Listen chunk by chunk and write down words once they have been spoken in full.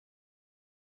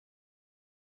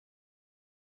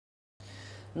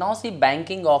Now see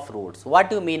banking of roads. What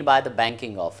do you mean by the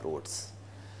banking of roads?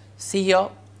 See here,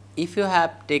 if you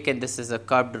have taken, this is a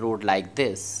curved road like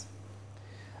this,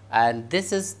 and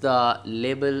this is the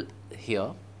label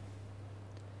here.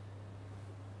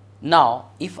 Now,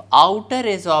 if outer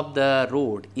edge of the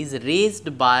road is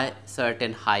raised by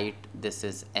certain height, this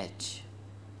is h,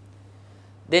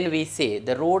 then we say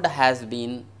the road has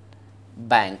been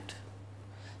banked.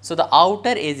 So, the outer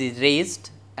edge is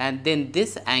raised and then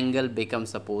this angle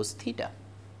becomes suppose theta.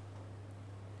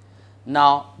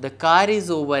 Now, the car is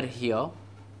over here.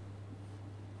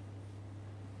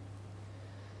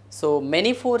 So,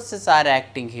 many forces are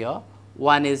acting here.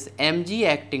 One is mg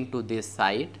acting to this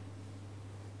side,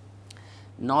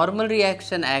 normal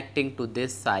reaction acting to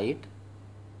this side,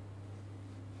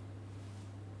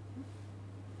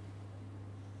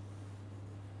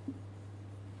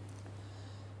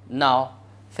 now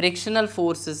frictional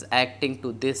force is acting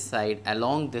to this side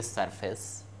along this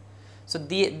surface. So,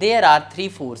 there are three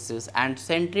forces and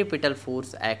centripetal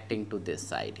force acting to this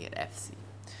side here Fc.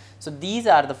 So, these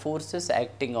are the forces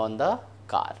acting on the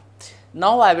car.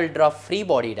 Now, I will draw free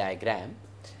body diagram.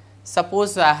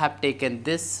 Suppose I have taken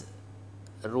this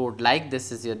road like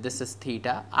this is here, this is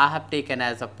theta, I have taken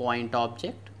as a point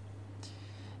object,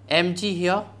 mg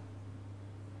here,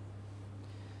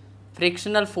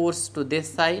 frictional force to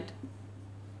this side,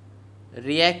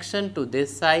 reaction to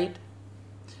this side,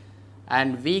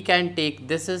 and we can take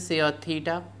this is here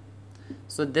theta.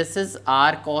 So, this is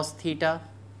r cos theta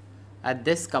and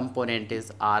this component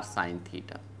is r sin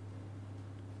theta.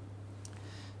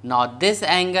 Now, this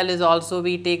angle is also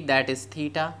we take, that is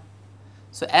theta.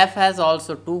 So, f has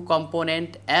also two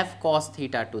component, f cos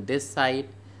theta to this side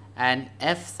and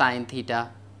f sin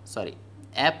theta, sorry,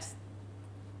 f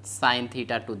sin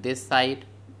theta to this side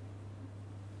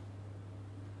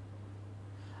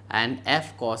and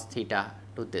f cos theta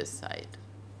to this side.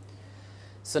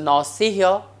 So, now see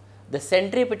here, the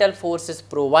centripetal force is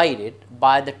provided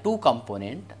by the two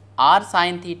component r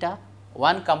sin theta,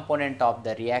 one component of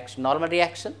the reaction, normal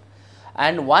reaction,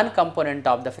 and one component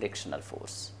of the frictional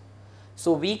force.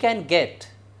 So, we can get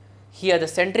here the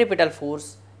centripetal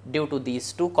force due to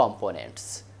these two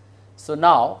components. So,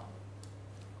 now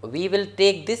we will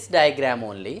take this diagram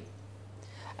only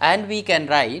and we can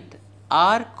write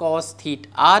r cos theta,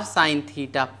 r sin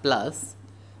theta plus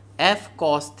f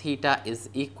cos theta is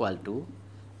equal to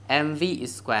mv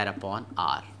square upon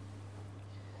r.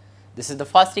 This is the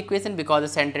first equation because the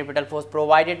centripetal force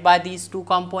provided by these two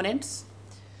components.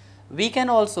 We can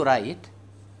also write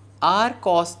r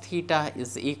cos theta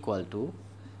is equal to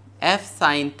f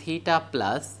sin theta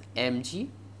plus mg.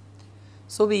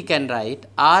 So, we can write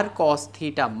r cos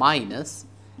theta minus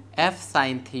f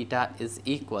sin theta is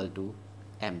equal to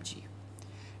mg.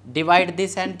 Divide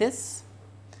this and this,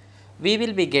 we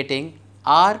will be getting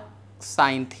r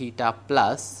sin theta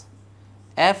plus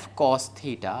f cos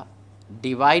theta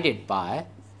divided by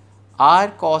r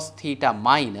cos theta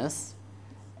minus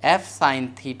f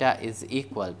sin theta is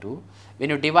equal to, when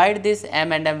you divide this,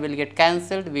 m and m will get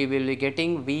cancelled, we will be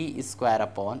getting v square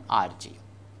upon rg.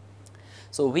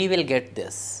 So, we will get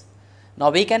this. Now,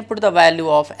 we can put the value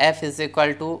of f is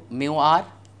equal to mu r.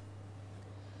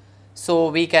 So,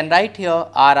 we can write here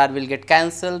r will get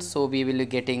cancelled. So, we will be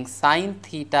getting sin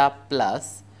theta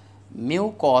plus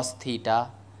mu cos theta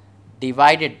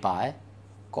divided by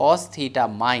cos theta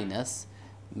minus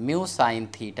mu sin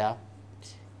theta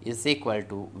is equal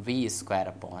to v square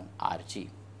upon rg.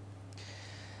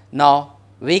 Now,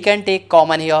 we can take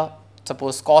common here,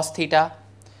 suppose cos theta.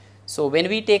 So, when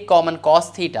we take common cos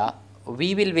theta,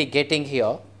 we will be getting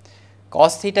here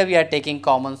cos theta we are taking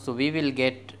common. So, we will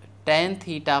get tan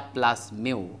theta plus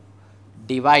mu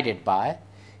divided by,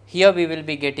 here we will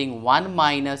be getting 1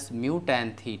 minus mu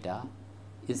tan theta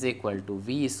is equal to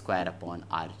v square upon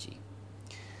rg.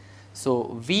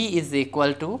 So, v is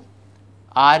equal to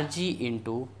rg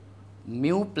into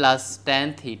mu plus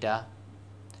tan theta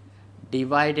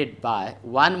divided by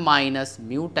 1 minus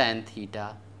mu tan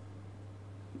theta,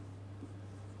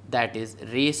 that is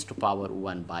raised to power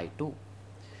 1 by 2.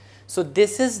 So,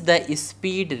 this is the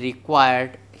speed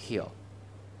required here,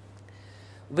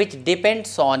 which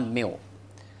depends on mu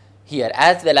here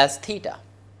as well as theta.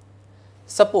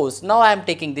 Suppose now I am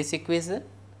taking this equation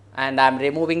and I am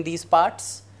removing these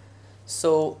parts.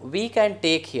 So, we can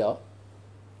take here,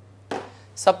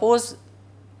 suppose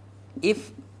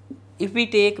if we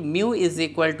take mu is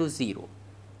equal to 0,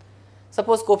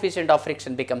 suppose coefficient of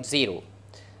friction becomes 0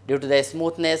 due to the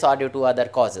smoothness or due to other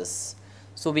causes.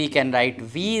 So, we can write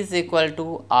v is equal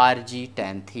to rg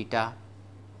tan theta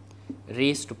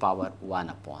raised to power 1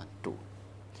 upon 2.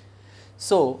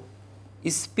 So,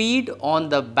 Speed on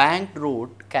the banked road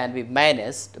can be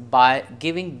managed by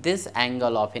giving this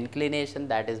angle of inclination,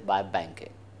 that is by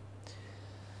banking.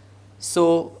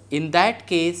 So, in that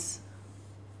case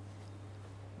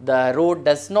the road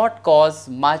does not cause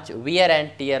much wear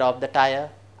and tear of the tire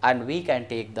and we can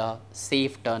take the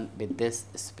safe turn with this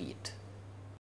speed.